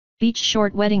Beach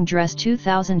Short Wedding Dress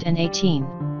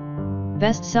 2018.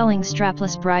 Best-selling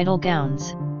strapless bridal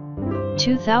gowns.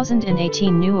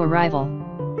 2018 new arrival.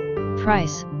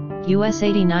 Price, US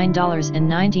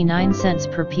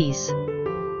 $89.99 per piece.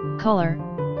 Color,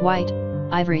 white,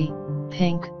 ivory,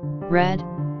 pink, red,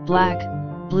 black,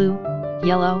 blue,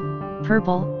 yellow,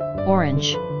 purple,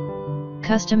 orange.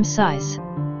 Custom size.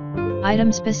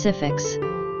 Item specifics.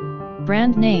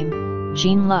 Brand name,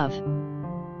 Jean Love.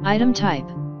 Item type,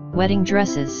 wedding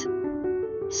dresses.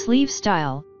 Sleeve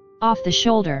style, off the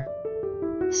shoulder.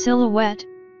 Silhouette,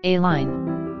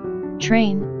 A-line.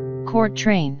 Train, cord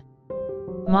train.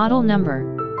 Model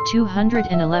number,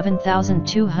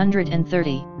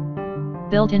 211230.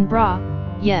 Built-in bra,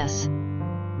 yes.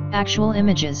 Actual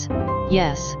images,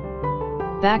 yes.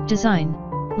 Back design,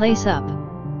 lace up.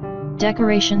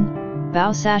 Decoration,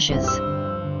 bow sashes.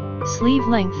 Sleeve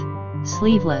length,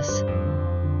 sleeveless.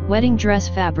 Wedding dress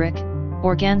fabric,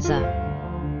 organza.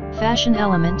 Fashion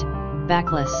element,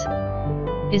 backless.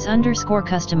 Is underscore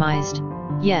customized,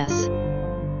 yes.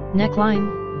 Neckline,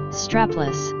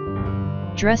 strapless.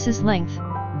 Dresses length,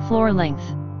 floor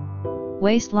length.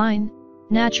 Waistline,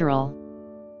 natural.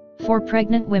 For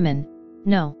pregnant women,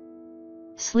 no.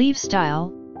 Sleeve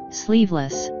style,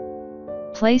 sleeveless.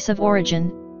 Place of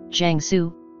origin,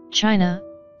 Jiangsu, China,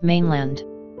 mainland.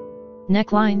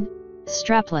 Neckline,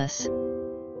 strapless.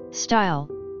 Style,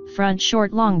 front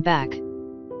short long back.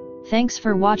 Thanks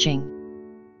for watching.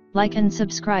 Like and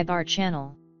subscribe our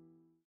channel.